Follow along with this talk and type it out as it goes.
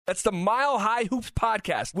That's the Mile High Hoops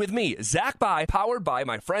podcast with me, Zach By, powered by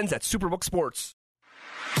my friends at Superbook Sports.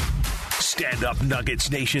 Stand up,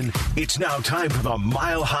 Nuggets Nation. It's now time for the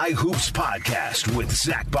Mile High Hoops podcast with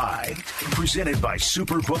Zach By, presented by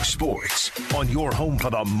Superbook Sports, on your home for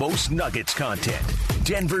the most Nuggets content.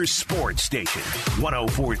 Denver's sports station,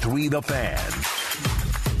 104.3 The Fan.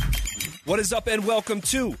 What is up, and welcome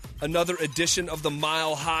to another edition of the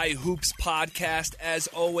Mile High Hoops podcast. As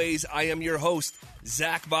always, I am your host,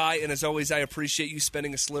 Zach By, and as always, I appreciate you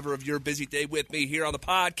spending a sliver of your busy day with me here on the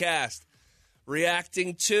podcast,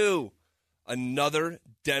 reacting to another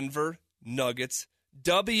Denver Nuggets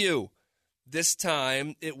W. This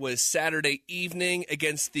time, it was Saturday evening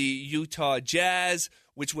against the Utah Jazz,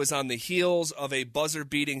 which was on the heels of a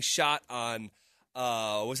buzzer-beating shot on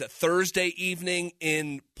Thursday evening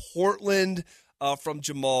in Portland from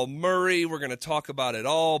Jamal Murray. We're going to talk about it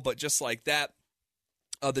all, but just like that,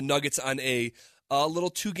 the Nuggets on a little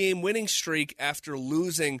two-game winning streak after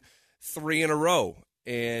losing 3 in a row.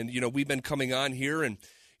 And, we've been coming on here and,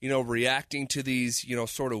 reacting to these,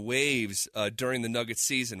 sort of waves during the Nuggets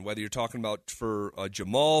season, whether you're talking about for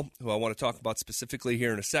Jamal, who I want to talk about specifically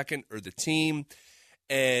here in a second, or the team.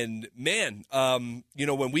 And man, when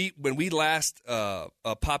we last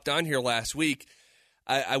popped on here last week,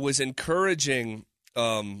 I was encouraging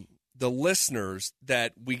the listeners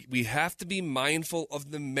that we have to be mindful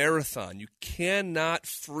of the marathon. You cannot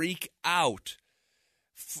freak out.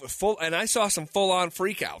 And I saw some full-on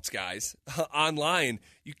freakouts, guys, online.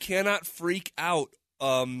 You cannot freak out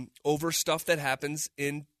over stuff that happens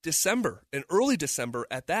in December, in early December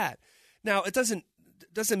at that. Now, it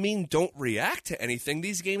doesn't mean don't react to anything.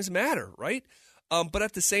 These games matter, right? But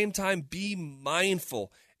at the same time, be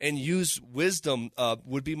mindful and use wisdom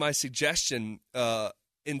would be my suggestion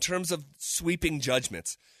in terms of sweeping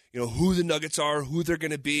judgments. Who the Nuggets are, who they're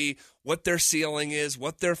going to be, what their ceiling is,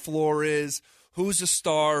 what their floor is, who's a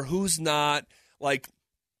star, who's not. Like,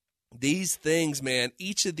 these things, man,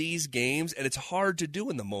 each of these games, and it's hard to do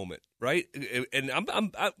in the moment, right? And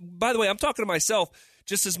by the way, I'm talking to myself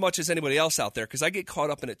just as much as anybody else out there, because I get caught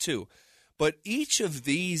up in it too. But each of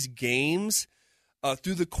these games,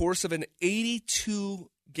 through the course of an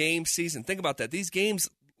 82-game season, think about that. These games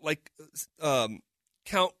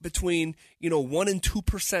count between 1% and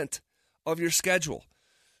 2% of your schedule.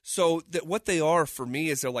 So that what they are for me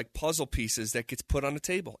is they're like puzzle pieces that gets put on a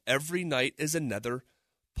table. Every night is another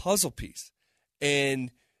puzzle piece. And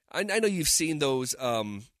I know you've seen those,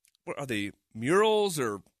 what are they, murals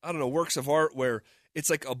or, I don't know, works of art where it's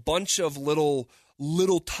like a bunch of little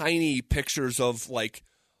tiny pictures of like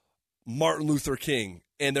Martin Luther King,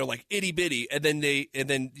 and they're like itty bitty, and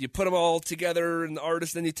then you put them all together, and the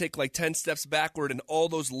artist, then you take like 10 steps backward, and all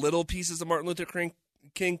those little pieces of Martin Luther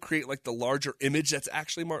King create like the larger image that's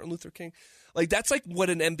actually Martin Luther King. Like, that's like what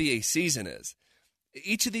an NBA season is.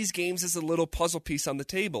 Each of these games is a little puzzle piece on the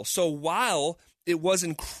table. So while it was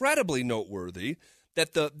incredibly noteworthy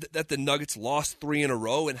that the Nuggets lost 3 in a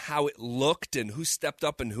row, and how it looked, and who stepped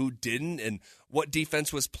up and who didn't, and what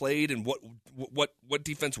defense was played and what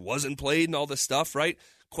defense wasn't played, and all this stuff, right?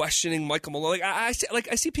 Questioning Michael Malone. I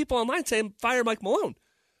see people online saying fire Mike Malone.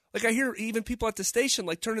 Like, I hear even people at the station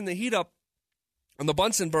like turning the heat up on the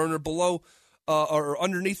Bunsen burner below or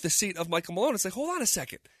underneath the seat of Michael Malone. It's like, hold on a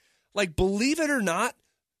second. Like, believe it or not,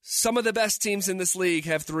 some of the best teams in this league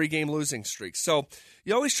have 3-game losing streaks. So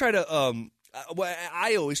you always try to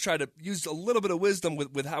I always try to use a little bit of wisdom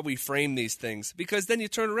with how we frame these things, because then you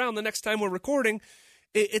turn around the next time we're recording,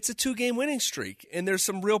 it's a 2-game winning streak, and there's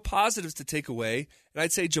some real positives to take away, and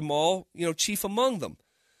I'd say Jamal, chief among them.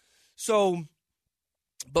 So,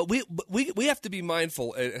 but we have to be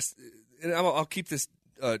mindful, and I'll keep this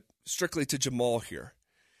strictly to Jamal here,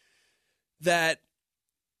 that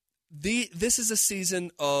this is a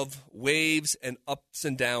season of waves and ups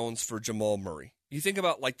and downs for Jamal Murray. You think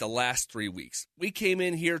about like the last 3 weeks. We came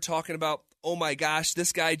in here talking about, oh my gosh,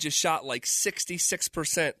 this guy just shot like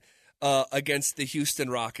 66% against the Houston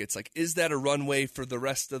Rockets. Like, is that a runway for the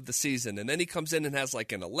rest of the season? And then he comes in and has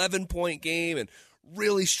like an 11-point game and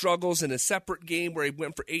really struggles in a separate game where he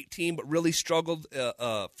went for 18 but really struggled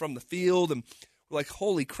from the field. And we're like,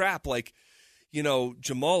 holy crap, like,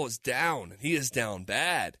 Jamal is down, and he is down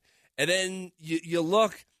bad. And then you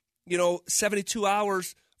look, 72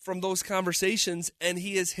 hours from those conversations, and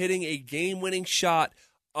he is hitting a game-winning shot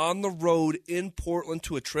on the road in Portland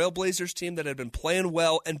to a Trailblazers team that had been playing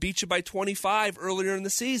well and beat you by 25 earlier in the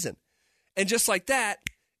season. And just like that,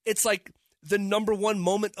 it's like the number one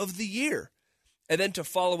moment of the year. And then to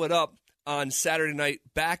follow it up on Saturday night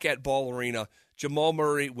back at Ball Arena, Jamal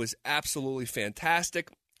Murray was absolutely fantastic.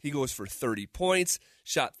 He goes for 30 points,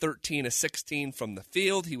 shot 13 of 16 from the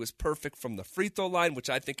field. He was perfect from the free throw line, which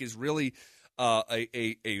I think is really a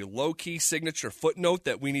low-key signature footnote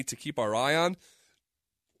that we need to keep our eye on.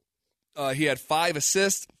 He had 5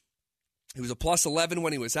 assists. He was a plus 11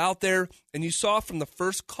 when he was out there. And you saw from the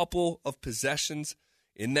first couple of possessions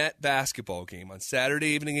in that basketball game on Saturday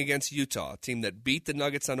evening against Utah, a team that beat the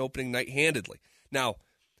Nuggets on opening night handedly. Now,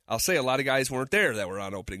 I'll say a lot of guys weren't there that were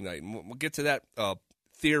on opening night, and we'll get to that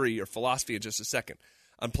theory or philosophy in just a second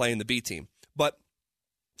on playing the B team. But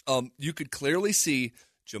you could clearly see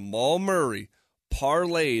Jamal Murray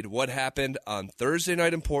parlayed what happened on Thursday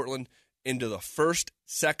night in Portland into the first,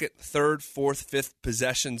 second, third, fourth, fifth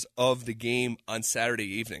possessions of the game on Saturday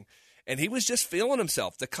evening. And he was just feeling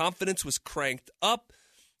himself. The confidence was cranked up.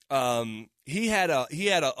 He had a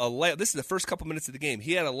layup. This is the first couple minutes of the game.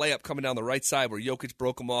 He had a layup coming down the right side where Jokic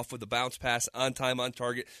broke him off with a bounce pass, on time, on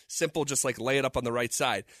target. Simple, just like lay it up on the right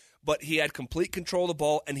side. But he had complete control of the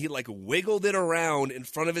ball, and he like wiggled it around in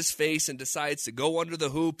front of his face and decides to go under the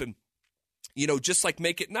hoop and, just like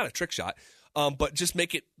make it, not a trick shot, but just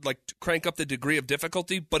make it like crank up the degree of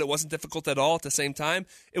difficulty, but it wasn't difficult at all at the same time.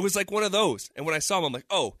 It was like one of those. And when I saw him, I'm like,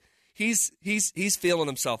 oh, he's feeling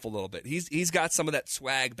himself a little bit. He's got some of that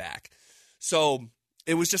swag back. So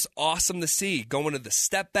it was just awesome to see, going to the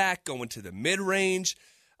step back, going to the mid-range.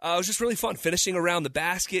 It was just really fun, finishing around the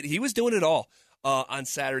basket. He was doing it all on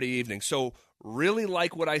Saturday evening. So really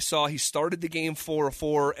like what I saw. He started the game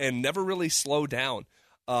 4-4 and never really slowed down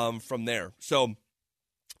from there. So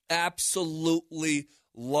absolutely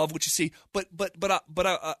love what you see. But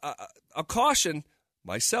I'll caution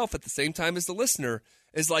myself at the same time as the listener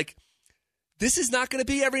is like, this is not going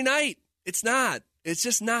to be every night. It's not. It's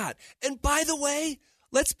just not. And by the way,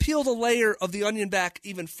 let's peel the layer of the onion back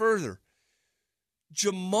even further.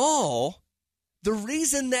 Jamal, the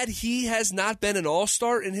reason that he has not been an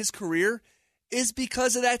all-star in his career is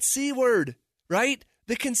because of that C word, right?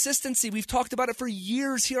 The consistency. We've talked about it for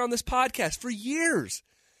years here on this podcast, for years.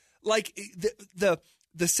 Like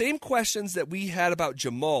the same questions that we had about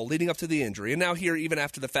Jamal leading up to the injury, and now here even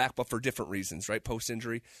after the fact, but for different reasons, right,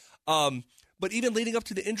 post-injury. But even leading up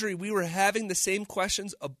to the injury, we were having the same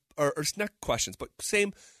questions, or not questions, but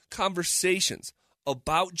same conversations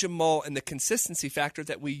about Jamal and the consistency factor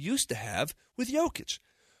that we used to have with Jokic,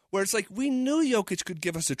 where it's like we knew Jokic could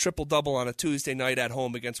give us a triple-double on a Tuesday night at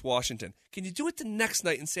home against Washington. Can you do it the next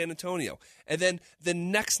night in San Antonio? And then the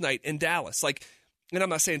next night in Dallas? Like, and I'm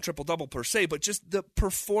not saying triple-double per se, but just the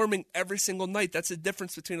performing every single night. That's the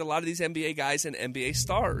difference between a lot of these NBA guys and NBA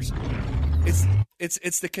stars.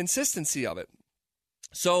 It's the consistency of it.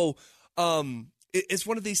 So it's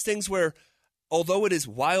one of these things where, although it is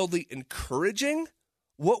wildly encouraging,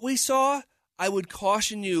 what we saw, I would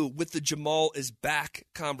caution you with the Jamal is back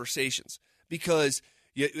conversations, because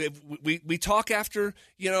we talk after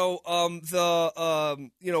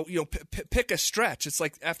pick a stretch. It's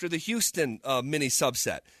like after the Houston mini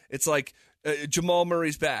subset. It's like Jamal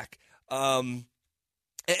Murray's back, and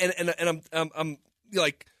I'm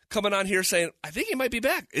like coming on here saying I think he might be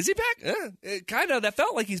back. Is he back? Kind of. That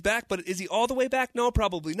felt like he's back, but is he all the way back? No,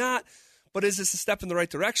 probably not. But is this a step in the right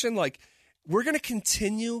direction? Like, we're going to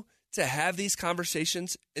continue to have these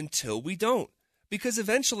conversations until we don't. Because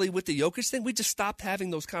eventually with the Jokic thing, we just stopped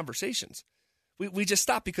having those conversations. We just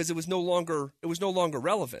stopped because it was no longer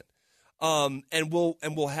relevant. And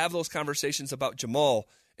we'll have those conversations about Jamal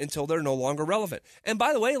until they're no longer relevant. And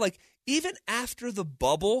by the way, like even after the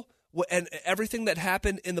bubble and everything that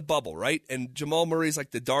happened in the bubble, right? And Jamal Murray's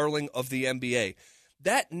like the darling of the NBA.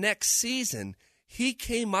 That next season, he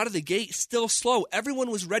came out of the gate still slow. Everyone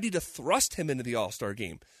was ready to thrust him into the All-Star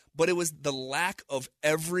game. But it was the lack of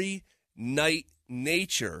every night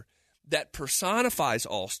nature that personifies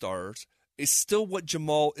All-Stars is still what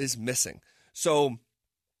Jamal is missing. So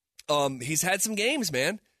he's had some games,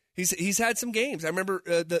 man. He's had some games. I remember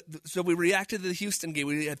so we reacted to the Houston game.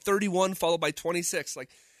 We had 31 followed by 26. Like,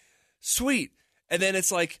 sweet. And then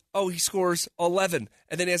it's like, oh, he scores 11.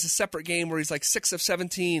 And then he has a separate game where he's like 6 of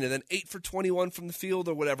 17 and then 8 for 21 from the field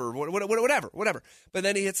or whatever. But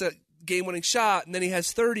then he hits a game-winning shot and then he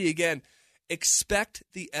has 30 again. Expect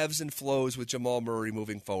the ebbs and flows with Jamal Murray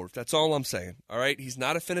moving forward. That's all I'm saying. All right? He's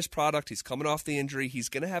not a finished product. He's coming off the injury. He's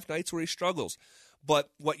going to have nights where he struggles. But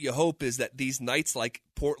what you hope is that these nights like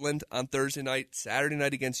Portland on Thursday night, Saturday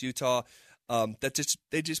night against Utah,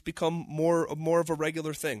 they just become more of a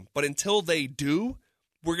regular thing. But until they do,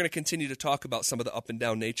 we're going to continue to talk about some of the up and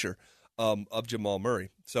down nature of Jamal Murray.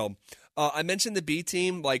 So I mentioned the B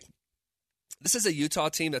team. Like, this is a Utah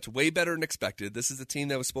team that's way better than expected. This is the team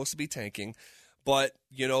that was supposed to be tanking. But,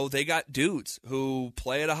 they got dudes who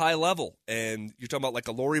play at a high level. And you're talking about like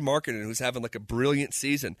a Lauri Markkanen who's having like a brilliant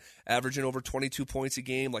season, averaging over 22 points a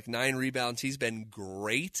game, like 9 rebounds. He's been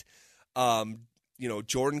great.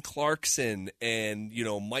 Jordan Clarkson and,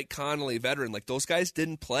 Mike Conley, veteran, like those guys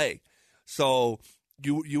didn't play. So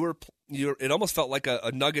it almost felt like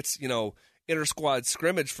a Nuggets, inter-squad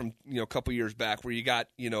scrimmage from, a couple years back where you got,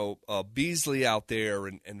 Beasley out there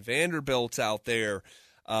and Vanderbilt's out there.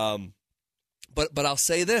 But I'll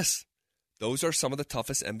say this. Those are some of the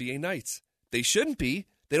toughest NBA nights. They shouldn't be.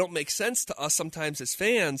 They don't make sense to us sometimes as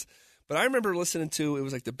fans. But I remember listening to, it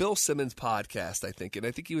was like the Bill Simmons podcast, I think. And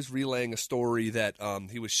I think he was relaying a story that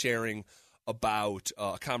he was sharing about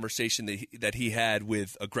a conversation that he had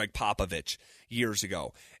with Greg Popovich years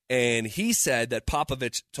ago. And he said that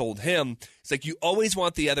Popovich told him, it's like, you always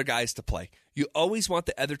want the other guys to play. You always want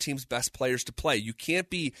the other team's best players to play. You can't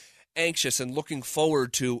be anxious and looking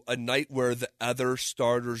forward to a night where the other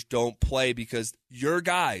starters don't play because your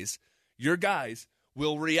guys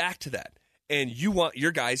will react to that. And you want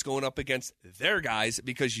your guys going up against their guys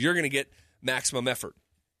because you're going to get maximum effort.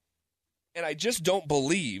 And I just don't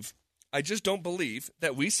believe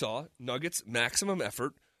that we saw Nuggets maximum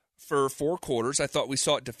effort for 4 quarters. I thought we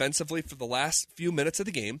saw it defensively for the last few minutes of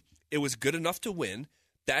the game. It was good enough to win.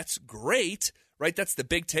 That's great, right? That's the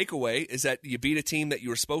big takeaway, is that you beat a team that you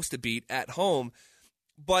were supposed to beat at home.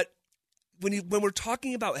 But when we're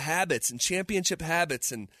talking about habits and championship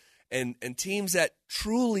habits and teams that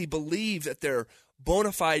truly believe that they're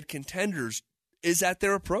bona fide contenders, is that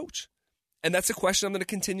their approach? And that's a question I'm going to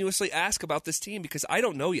continuously ask about this team because I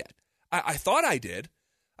don't know yet. I thought I did.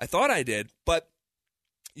 But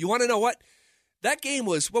you want to know what? That game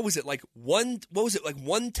was, what was it, like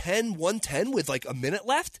 110 with like a minute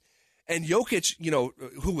left? And Jokic,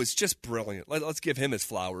 who was just brilliant. Let's give him his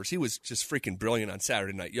flowers. He was just freaking brilliant on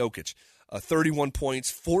Saturday night. Jokic, 31 points,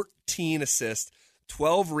 14 assists,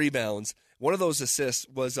 12 rebounds. One of those assists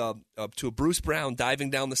was to a Bruce Brown diving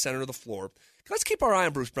down the center of the floor. Let's keep our eye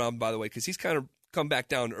on Bruce Brown, by the way, because he's kind of come back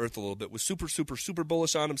down to earth a little bit. Was super, super, super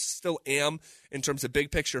bullish on him. Still am in terms of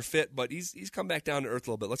big picture fit, but he's come back down to earth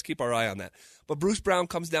a little bit. Let's keep our eye on that. But Bruce Brown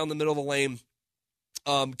comes down the middle of the lane,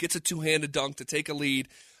 gets a two-handed dunk to take a lead.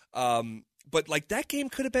 But like that game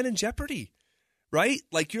could have been in jeopardy, right?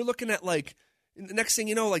 Like you're looking at like the next thing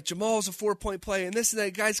you know, like Jamal's a 4-point play and this and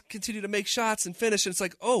that. Guys continue to make shots and finish. And it's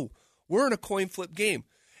like, oh, we're in a coin flip game.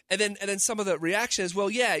 And then some of the reaction is, well,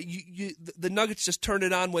 yeah, the Nuggets just turned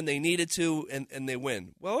it on when they needed to, and they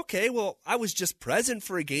win. Well, okay, I was just present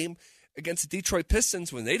for a game against the Detroit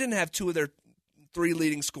Pistons when they didn't have 2 of their 3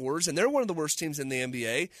 leading scorers, and they're one of the worst teams in the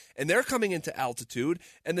NBA, and they're coming into altitude,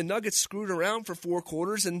 and the Nuggets screwed around for 4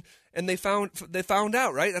 quarters, and they found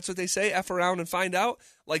out, right? That's what they say, F around and find out.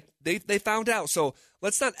 Like, they found out. So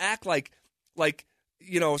let's not act like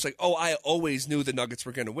it's like, oh, I always knew the Nuggets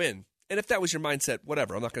were going to win. And if that was your mindset,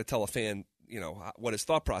 whatever. I'm not going to tell a fan, what his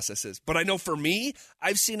thought process is. But I know for me,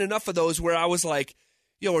 I've seen enough of those where I was like,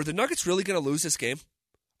 are the Nuggets really going to lose this game?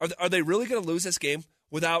 Are they really going to lose this game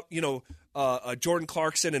without, Jordan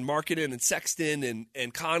Clarkson and Markkanen and Sexton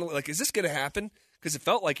and Conley? Like, is this going to happen? Because it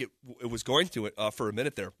felt like it was going to for a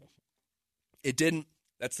minute there. It didn't.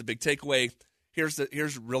 That's the big takeaway. Here's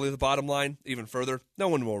really the bottom line. Even further, no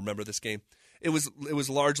one will remember this game. It was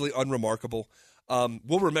largely unremarkable.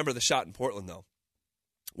 We'll remember the shot in Portland, though.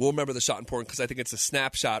 We'll remember the shot in Portland because I think it's a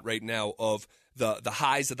snapshot right now of the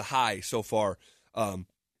highs of the high so far of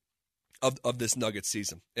this Nuggets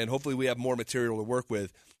season. And hopefully we have more material to work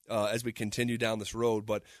with as we continue down this road.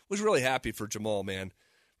 But was really happy for Jamal, man.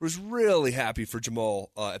 Was really happy for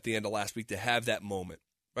Jamal at the end of last week to have that moment,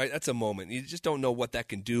 right? That's a moment. You just don't know what that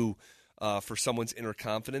can do for someone's inner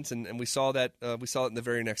confidence. And we saw that in the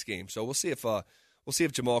very next game. So we'll see if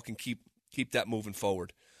Jamal can keep that moving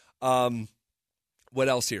forward. What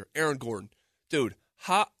else here? Aaron Gordon. Dude,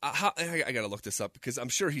 how I got to look this up because I'm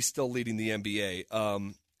sure he's still leading the NBA.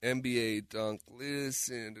 NBA dunk list.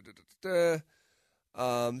 See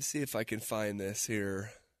if I can find this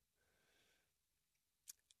here.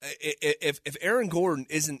 If Aaron Gordon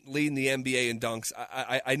isn't leading the NBA in dunks,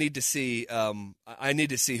 I need to see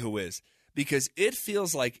who is, because it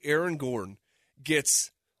feels like Aaron Gordon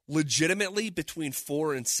gets legitimately between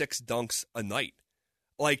 4 and 6 dunks a night.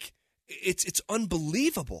 Like it's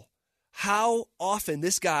unbelievable how often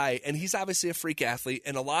this guy, and he's obviously a freak athlete,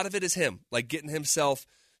 and a lot of it is him, like getting himself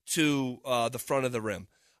to the front of the rim.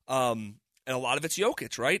 And a lot of it's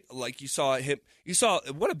Jokic, right? Like you saw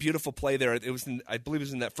what a beautiful play there. It was I believe it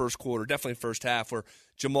was in that first quarter, definitely first half, where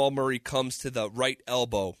Jamal Murray comes to the right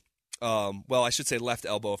elbow. Well, I should say left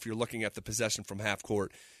elbow if you're looking at the possession from half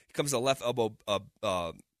court. He comes to the left elbow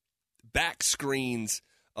back screens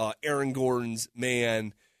Aaron Gordon's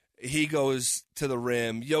man. He goes to the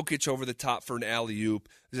rim. Jokic over the top for an alley-oop.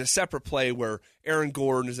 There's a separate play where Aaron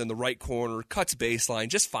Gordon is in the right corner, cuts baseline,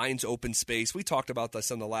 just finds open space. We talked about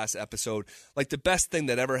this on the last episode. Like, the best thing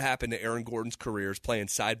that ever happened to Aaron Gordon's career is playing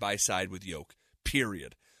side-by-side with Jokic,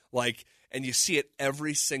 period. Like, and you see it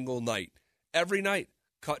every single night. Every night.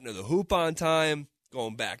 Cutting to the hoop on time,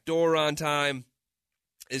 going back door on time.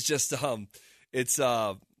 It's just, it's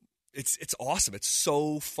awesome. It's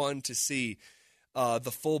so fun to see.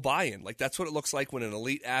 The full buy-in. Like, that's what it looks like when an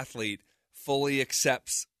elite athlete fully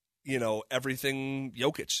accepts, everything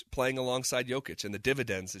Jokic, playing alongside Jokic. And the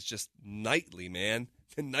dividends is just nightly, man.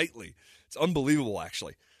 Nightly. It's unbelievable,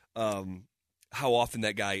 actually, how often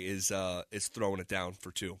that guy is throwing it down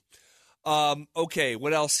for two. Okay,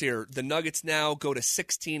 what else here? The Nuggets now go to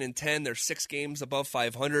 16-10. They're 6 games above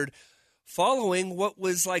 500. Following what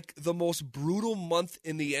was like the most brutal month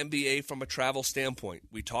in the NBA from a travel standpoint.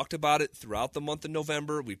 We talked about it throughout the month of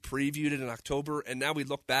November. We previewed it in October, and now we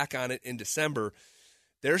look back on it in December.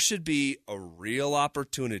 There should be a real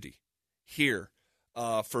opportunity here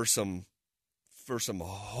for some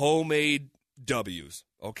homemade W's,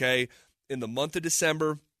 okay? In the month of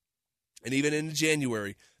December and even in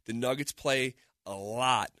January, the Nuggets play a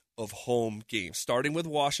lot of home games, starting with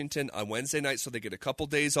Washington on Wednesday night, so they get a couple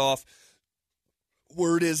days off.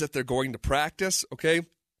 Word is that they're going to practice, okay?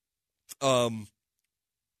 We'll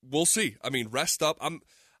see. I mean, rest up.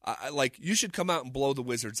 You should come out and blow the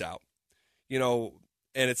Wizards out. And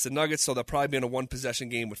it's the Nuggets, so they'll probably be in a one-possession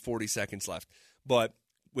game with 40 seconds left. But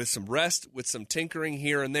with some rest, with some tinkering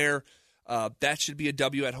here and there, that should be a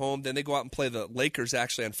W at home. Then they go out and play the Lakers,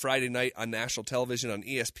 actually, on Friday night on national television on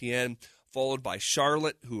ESPN, followed by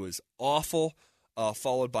Charlotte, who is awful,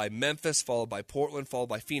 followed by Memphis, followed by Portland, followed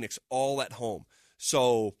by Phoenix, all at home.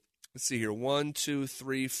 So let's see here. 1, 2,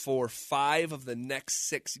 3, 4, 5 of the next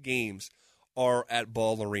 6 games are at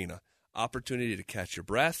Ball Arena. Opportunity to catch your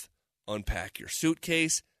breath, unpack your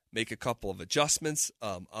suitcase, make a couple of adjustments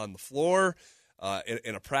on the floor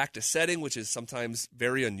in a practice setting, which is sometimes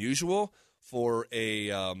very unusual for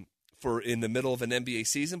in the middle of an NBA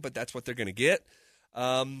season, but that's what they're going to get.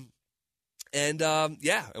 And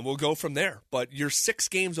we'll go from there. But you're 6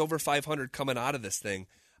 games over 500 coming out of this thing.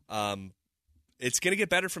 It's going to get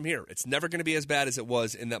better from here. It's never going to be as bad as it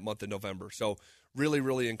was in that month of November. So really,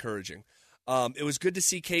 really encouraging. It was good to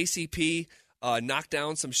see KCP knock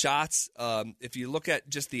down some shots. If you look at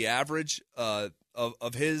just the average of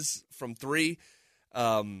his from 3,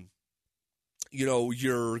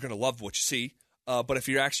 you're going to love what you see. But if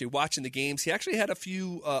you're actually watching the games, he actually had a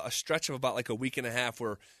stretch of about like a week and a half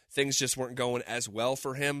where things just weren't going as well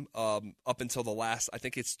for him up until the last, I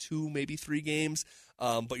think it's 2, maybe 3 games.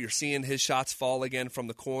 But you're seeing his shots fall again from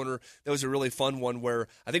the corner. There was a really fun one where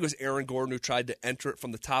I think it was Aaron Gordon who tried to enter it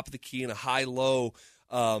from the top of the key in a high-low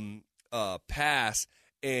pass,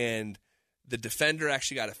 and the defender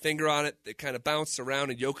actually got a finger on it. It kind of bounced around,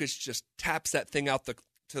 and Jokic just taps that thing out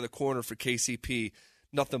to the corner for KCP.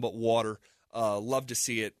 Nothing but water. Love to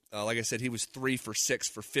see it. Like I said, he was 3 for 6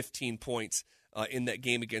 for 15 points in that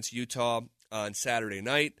game against Utah on Saturday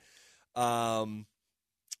night.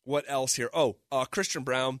 What else here? Christian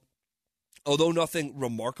Braun. Although nothing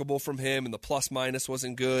remarkable from him and the plus-minus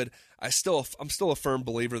wasn't good, I'm still a firm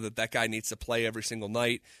believer that guy needs to play every single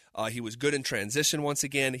night. He was good in transition once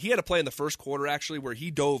again. He had a play in the first quarter, actually, where he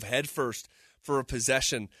dove headfirst for a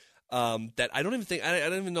possession that I don't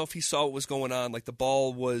even know if he saw what was going on. Like, the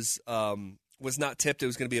ball was not tipped. It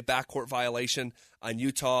was going to be a backcourt violation on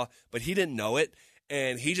Utah, but he didn't know it,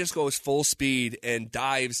 and he just goes full speed and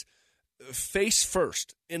dives face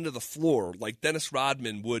first into the floor like Dennis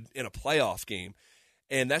Rodman would in a playoff game.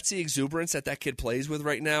 And that's the exuberance that kid plays with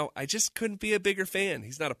right now. I just couldn't be a bigger fan.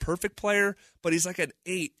 He's not a perfect player, but he's like an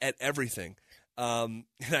 8 at everything. And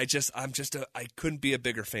I couldn't be a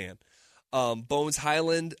bigger fan. Bones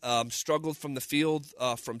Highland struggled from the field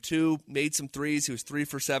from 2, made some threes. He was 3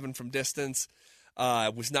 for 7 from distance.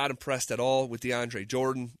 Was not impressed at all with DeAndre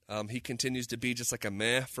Jordan. He continues to be just like a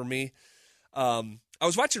meh for me. I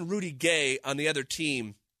was watching Rudy Gay on the other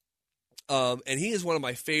team, and he is one of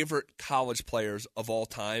my favorite college players of all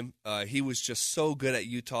time. He was just so good at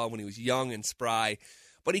Utah when he was young and spry.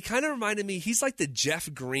 But he kind of reminded me, he's like the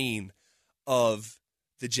Jeff Green of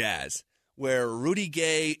the Jazz, where Rudy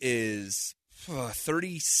Gay is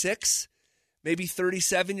 36, maybe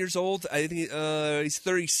 37 years old. I think he's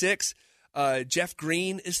 36. Jeff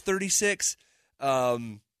Green is 36.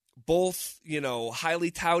 Both, highly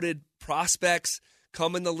touted prospects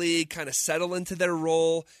come in the league, kind of settle into their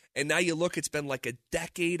role, and now you look, it's been like a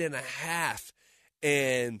decade and a half,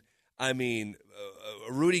 and I mean,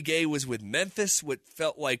 Rudy Gay was with Memphis, what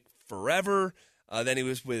felt like forever. Then he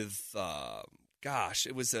was with, was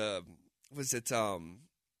it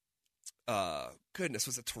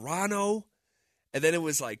Toronto? And then it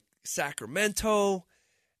was like Sacramento,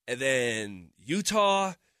 and then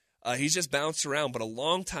Utah. He's just bounced around, but a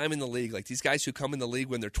long time in the league. Like these guys who come in the league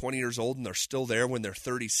when they're 20 years old and they're still there when they're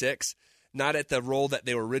 36, not at the role that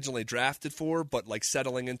they were originally drafted for, but like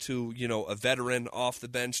settling into, a veteran off the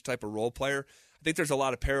bench type of role player. I think there's a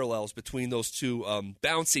lot of parallels between those two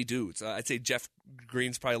bouncy dudes. I'd say Jeff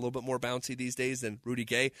Green's probably a little bit more bouncy these days than Rudy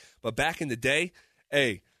Gay, but back in the day,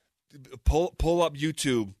 hey, pull up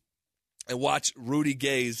YouTube and watch Rudy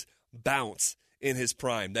Gay's bounce in his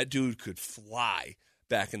prime. That dude could fly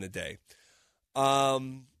back in the day. All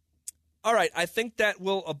right, I think that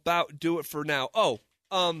will about do it for now.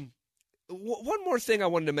 One more thing I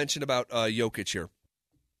wanted to mention about Jokic here.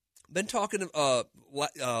 Been talking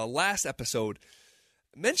last episode.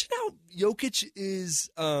 Mentioned how Jokic is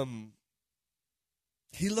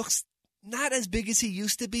he looks not as big as he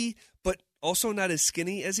used to be, but also not as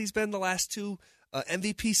skinny as he's been the last two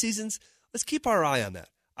MVP seasons. Let's keep our eye on that.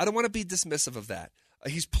 I don't want to be dismissive of that.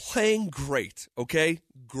 He's playing great, okay?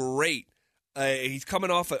 Great. He's coming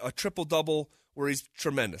off a triple-double where he's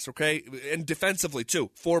tremendous, okay? And defensively, too.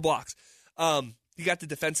 4 blocks. He got the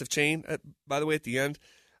defensive chain, by the way, at the end.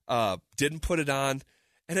 Didn't put it on.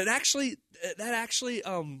 And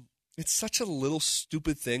it's such a little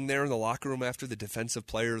stupid thing there in the locker room after the defensive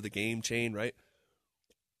player of the game chain, right?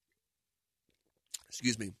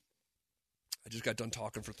 Excuse me. I just got done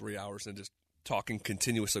talking for 3 hours and just talking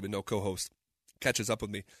continuously with no co-host. Catches up with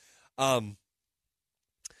me.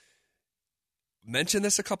 Mentioned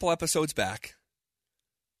this a couple episodes back,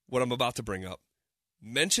 what I'm about to bring up.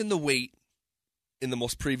 Mentioned the weight in the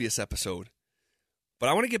most previous episode. But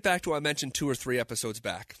I want to get back to what I mentioned 2 or 3 episodes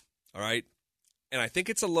back, all right? And I think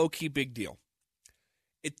it's a low-key big deal.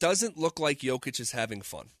 It doesn't look like Jokic is having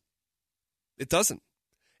fun. It doesn't.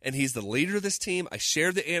 And he's the leader of this team. I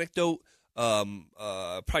shared the anecdote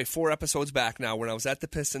probably 4 episodes back now when I was at the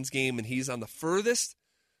Pistons game, and he's on the furthest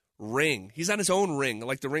ring. He's on his own ring,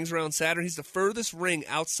 like the rings around Saturn. He's the furthest ring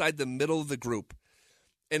outside the middle of the group.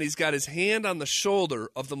 And he's got his hand on the shoulder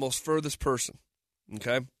of the most furthest person.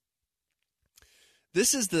 Okay?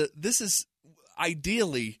 This is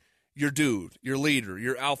ideally your dude, your leader,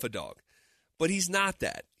 your alpha dog. But he's not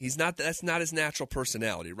that. That's not his natural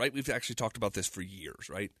personality, right? We've actually talked about this for years,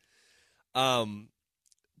 right?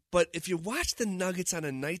 But if you watch the Nuggets on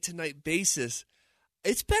a night-to-night basis,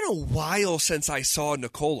 it's been a while since I saw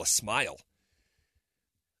Nikola smile.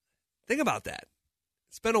 Think about that.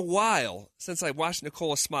 It's been a while since I watched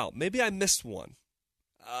Nikola smile. Maybe I missed one,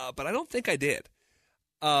 but I don't think I did.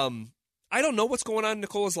 I don't know what's going on in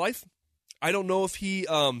Nikola's life. I don't know if he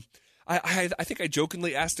I think I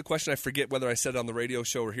jokingly asked a question. I forget whether I said it on the radio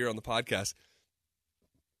show or here on the podcast.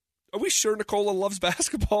 Are we sure Nikola loves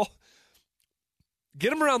basketball?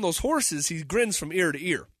 Get him around those horses, he grins from ear to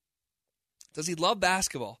ear. Does he love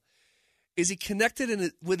basketball? Is he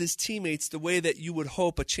connected with his teammates the way that you would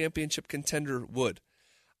hope a championship contender would?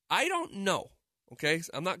 I don't know, okay?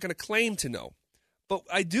 I'm not going to claim to know. But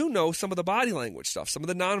I do know some of the body language stuff, some of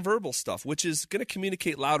the nonverbal stuff, which is going to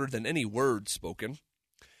communicate louder than any word spoken.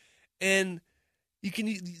 And you can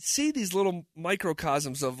see these little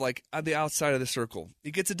microcosms of, like, on the outside of the circle.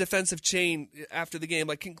 He gets a defensive chain after the game,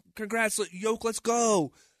 like, congrats, Yoke, let's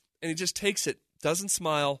go. And he just takes it, doesn't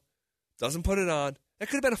smile, doesn't put it on. That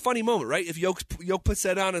could have been a funny moment, right? If Yoke puts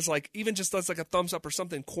that on as, like, even just does, like, a thumbs up or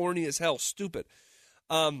something corny as hell, stupid.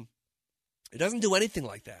 It doesn't do anything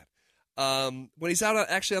like that. When he's out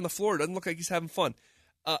actually on the floor, it doesn't look like he's having fun.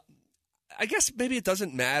 I guess maybe it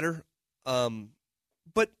doesn't matter.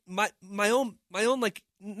 But my own like,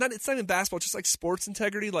 it's not even basketball, just like sports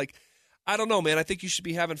integrity. Like, I don't know, man. I think you should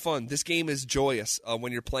be having fun. This game is joyous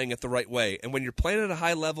when you're playing it the right way, and when you're playing at a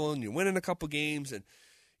high level and you're winning a couple games and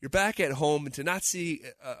you're back at home, and to not see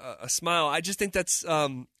a smile, I just think that's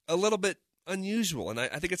a little bit unusual, and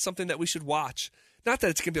I think it's something that we should watch. Not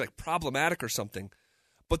that it's going to be like problematic or something.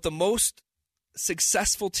 But the most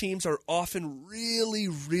successful teams are often really,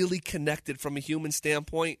 really connected from a human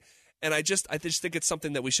standpoint, and I just think it's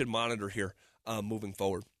something that we should monitor here moving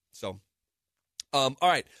forward. So, all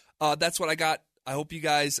right, that's what I got. I hope you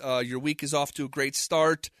guys, your week is off to a great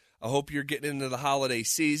start. I hope you're getting into the holiday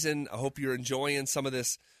season. I hope you're enjoying some of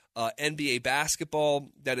this NBA basketball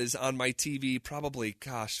that is on my TV probably,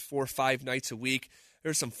 4 or 5 nights a week.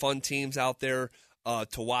 There's some fun teams out there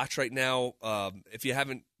to watch right now. If you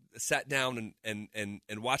haven't sat down and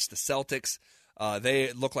watched the Celtics,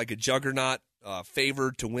 they look like a juggernaut,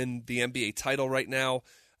 favored to win the NBA title right now.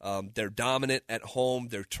 They're dominant at home.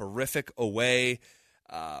 They're terrific away.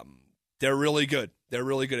 They're really good. They're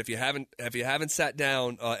really good. If you haven't sat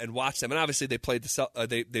down and watched them, and obviously they played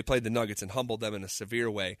the Nuggets and humbled them in a severe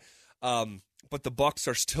way. But the Bucks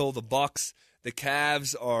are still the Bucks. The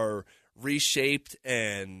Cavs are reshaped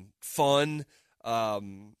and fun.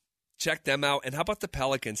 Check them out. And how about the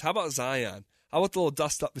Pelicans? How about Zion? How about the little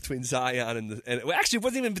dust up between Zion and actually it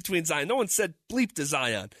wasn't even between Zion. No one said bleep to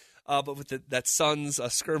Zion. But with that Suns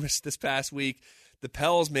skirmish this past week, the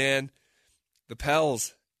Pels, man, the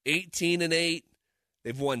Pels 18-8.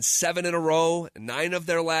 They've won 7 in a row, 9 of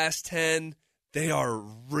their last 10. They are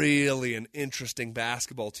really an interesting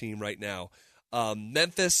basketball team right now.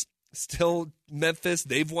 Memphis, still Memphis.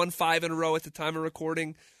 They've won 5 in a row at the time of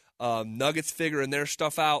recording. Nuggets figuring their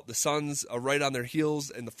stuff out. The Suns are right on their heels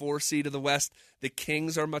in the 4 seed of the West. The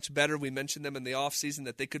Kings are much better. We mentioned them in the offseason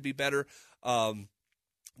that they could be better.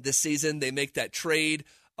 This season, they make that trade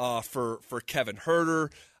for Kevin Huerter.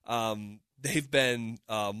 They've been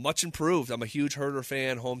much improved. I'm a huge Huerter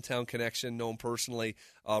fan, hometown connection, know him personally,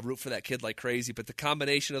 root for that kid like crazy. But the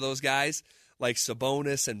combination of those guys, like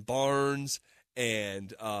Sabonis and Barnes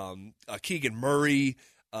and Keegan Murray,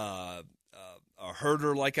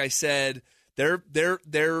 Huerter, like I said, they're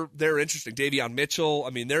interesting. Davion Mitchell, I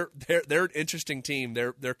mean, they're an interesting team.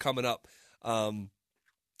 They're coming up.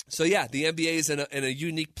 So yeah, the NBA is in a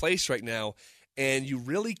unique place right now, and you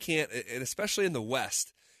really can't, and especially in the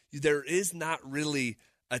West. There is not really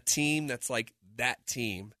a team that's like that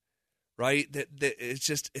team, right? That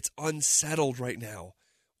it's unsettled right now.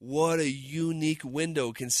 What a unique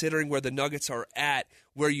window considering where the Nuggets are at,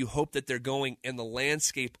 where you hope that they're going, and the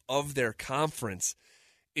landscape of their conference.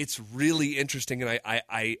 It's really interesting, and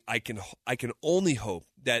I can only hope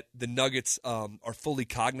that the Nuggets are fully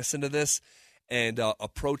cognizant of this and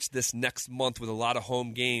approach this next month with a lot of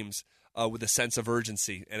home games. With a sense of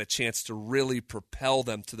urgency and a chance to really propel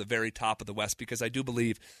them to the very top of the West, because I do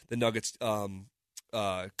believe the Nuggets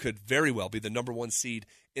could very well be the number 1 seed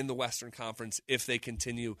in the Western Conference if they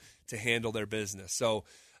continue to handle their business. So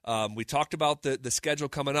we talked about the schedule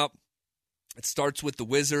coming up. It starts with the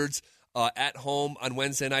Wizards at home on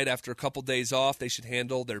Wednesday night after a couple days off. They should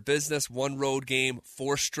handle their business. 1 road game,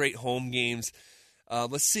 4 straight home games.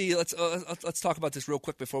 Let's see. Let's talk about this real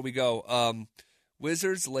quick before we go.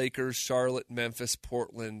 Wizards, Lakers, Charlotte, Memphis,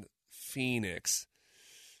 Portland, Phoenix.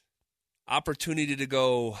 Opportunity to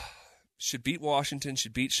go, should beat Washington,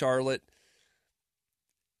 should beat Charlotte,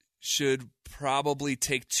 should probably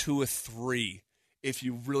take 2 or 3 if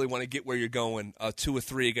you really want to get where you're going, 2 or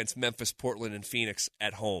 3 against Memphis, Portland, and Phoenix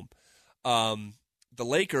at home. The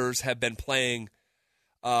Lakers have been playing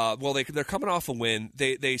they're coming off a win.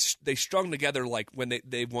 They strung together like when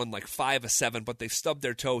they won like 5 of 7, but they've stubbed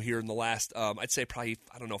their toe here in the last I'd say probably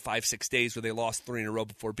 5-6 days where they lost 3 in a row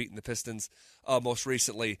before beating the Pistons. Most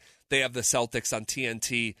recently, they have the Celtics on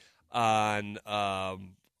TNT on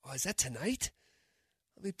is that tonight?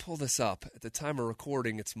 Let me pull this up. At the time of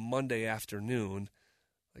recording, it's Monday afternoon.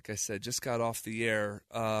 Like I said, just got off the air.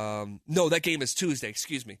 No, that game is Tuesday.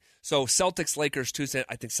 Excuse me. So Celtics Lakers Tuesday.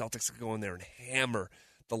 I think Celtics will go in there and hammer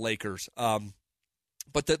the Lakers.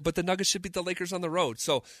 But the Nuggets should beat the Lakers on the road.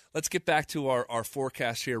 So let's get back to our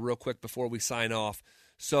forecast here real quick before we sign off.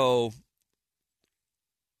 So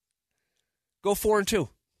go 4-2.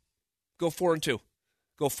 Go 4-2.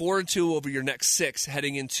 Go 4-2 over your next 6,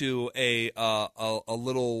 heading into a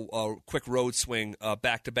little quick road swing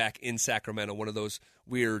back to back in Sacramento. One of those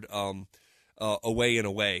weird away and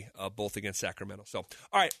away, both against Sacramento. So,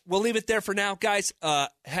 all right, we'll leave it there for now, guys.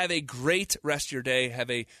 Have a great rest of your day.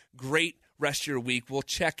 Have a great rest of your week. We'll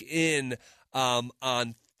check in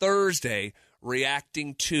on Thursday,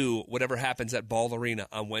 reacting to whatever happens at Ball Arena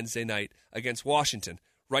on Wednesday night against Washington,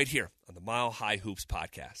 right here on the Mile High Hoops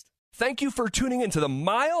podcast. Thank you for tuning into the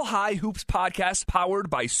Mile High Hoops podcast powered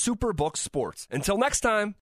by Superbook Sports. Until next time.